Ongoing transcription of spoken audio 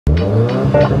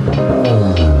Alright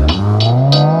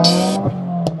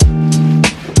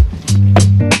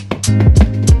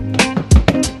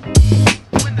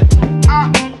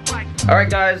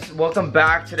guys, welcome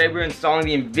back. Today we're installing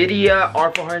the Invidia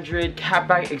R400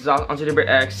 catback exhaust onto the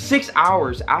X 6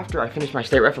 hours after I finished my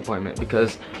state ref appointment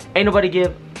because ain't nobody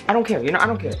give, I don't care, you know, I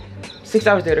don't care. 6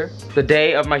 hours later, the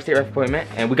day of my state ref appointment,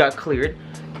 and we got cleared.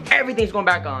 Everything's going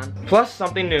back on, plus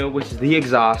something new, which is the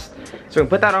exhaust. So we're gonna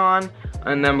put that on,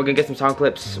 and then we're gonna get some sound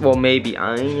clips. Well, maybe,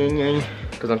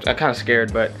 because I'm kind of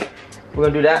scared, but we're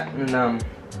gonna do that, and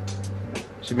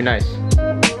should be nice.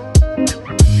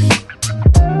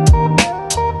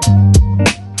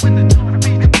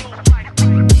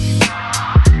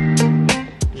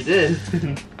 You did?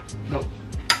 Nope.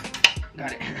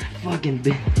 Got it. Fucking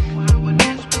big.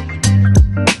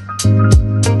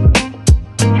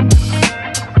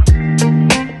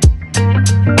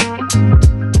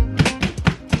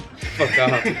 Fuck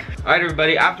off. Alright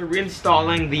everybody, after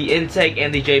reinstalling the intake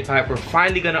and the Jpipe, we're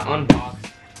finally gonna unbox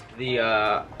the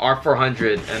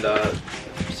R400 and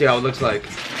see how it looks like.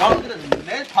 Oh, look at this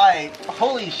mid pipe.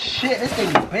 Holy shit, this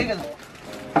thing's big as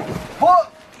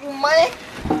fuck, man.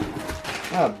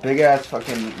 Oh, big ass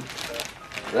fucking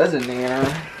resonator.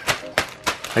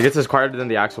 I guess it's quieter than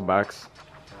the axle backs,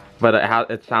 but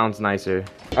it sounds nicer.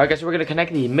 Alright guys, so we're gonna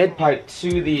connect the mid pipe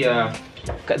to the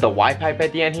Y pipe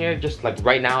at the end here, just like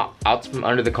right now, out from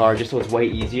under the car, just so it's way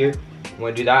easier. We're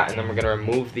gonna do that, and then we're gonna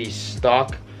remove the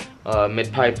stock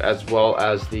mid pipe as well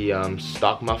as the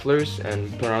stock mufflers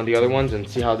and put on the other ones and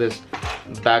see how this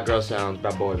bad girl sounds.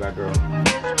 Bad boy, bad girl.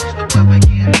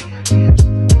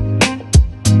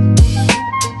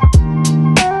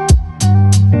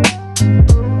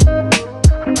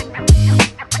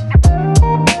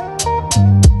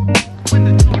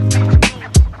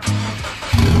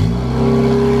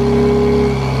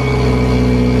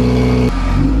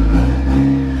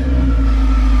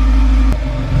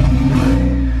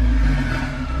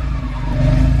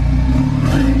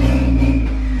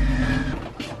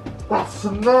 That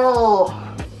smell!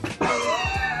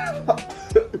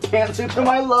 Cancer to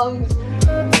my lungs.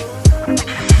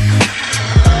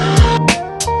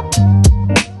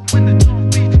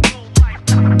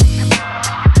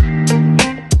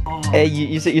 Hey,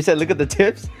 you said look at the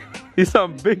tips? These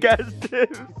some big ass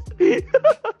tips.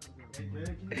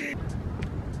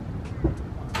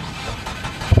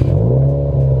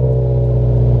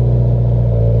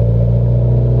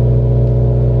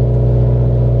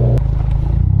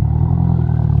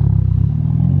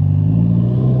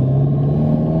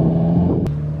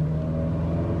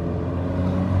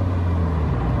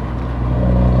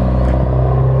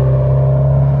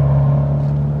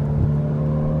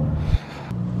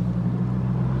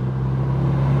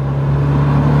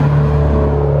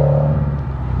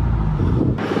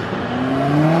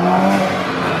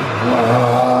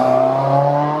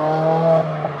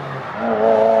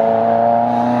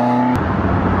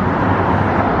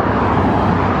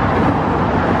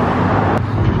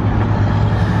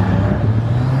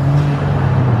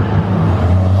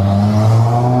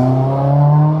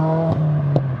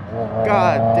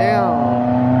 God damn.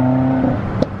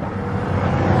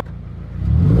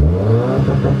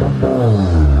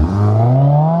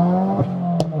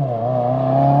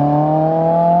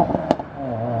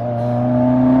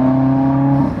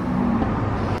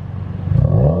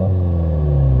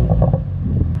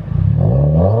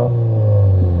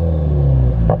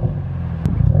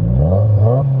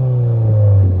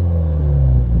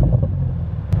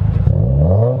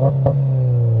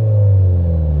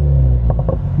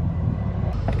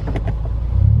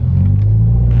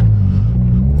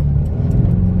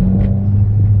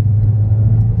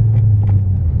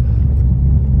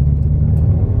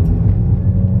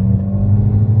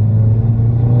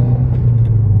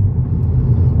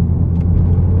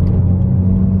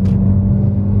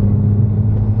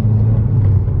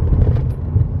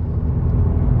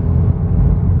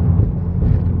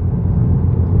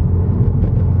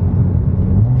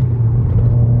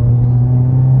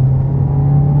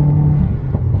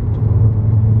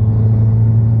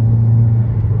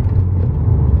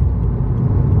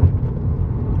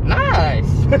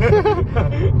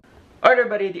 Alright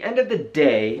everybody, at the end of the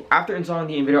day, after installing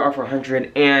the Invidia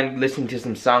R400 and listening to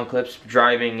some sound clips,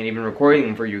 driving, and even recording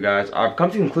them for you guys, I've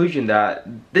come to the conclusion that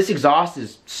this exhaust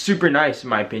is super nice in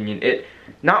my opinion.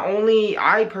 Not only,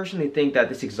 I personally think that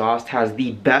this exhaust has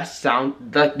the best sound,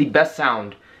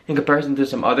 in comparison to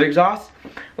some other exhausts.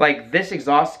 Like, this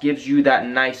exhaust gives you that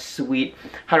nice, sweet,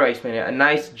 how do I explain it? A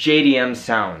nice JDM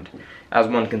sound, as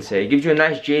one can say. It gives you a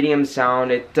nice JDM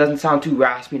sound. It doesn't sound too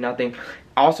raspy, nothing.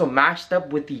 Also matched up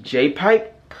with the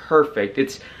Jpipe,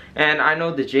 perfect. And I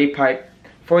know the Jpipe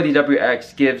for the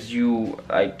WX gives you,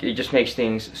 like, it just makes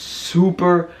things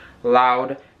super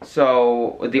loud.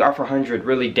 So the R400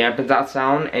 really dampens that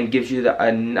sound and gives you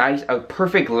a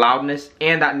perfect loudness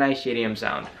and that nice JDM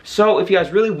sound. So if you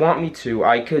guys really want me to,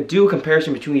 I could do a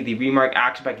comparison between the Remark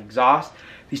Axleback exhaust,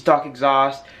 the stock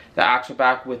exhaust, the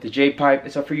Axleback with the Jpipe.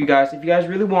 It's up for you guys if you guys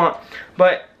really want.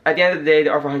 But at the end of the day,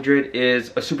 the R400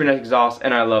 is a super nice exhaust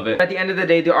and I love it. At the end of the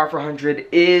day, the R400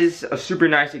 is a super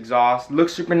nice exhaust,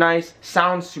 looks super nice,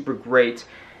 sounds super great,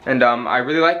 and I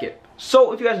really like it.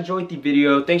 So if you guys enjoyed the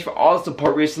video, thanks for all the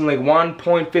support recently.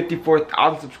 1.54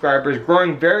 thousand subscribers,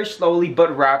 growing very slowly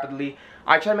but rapidly.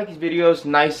 I try to make these videos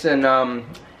nice and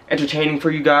entertaining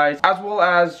for you guys, as well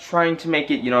as trying to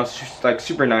make it, you know, like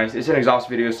super nice. It's an exhaust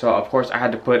video, so of course I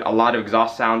had to put a lot of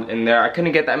exhaust sound in there. I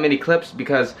couldn't get that many clips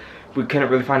because we couldn't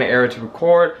really find an area to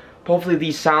record. Hopefully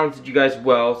these sounds did you guys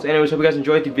well. So anyways, hope you guys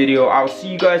enjoyed the video. I will see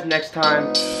you guys next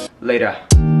time. Later.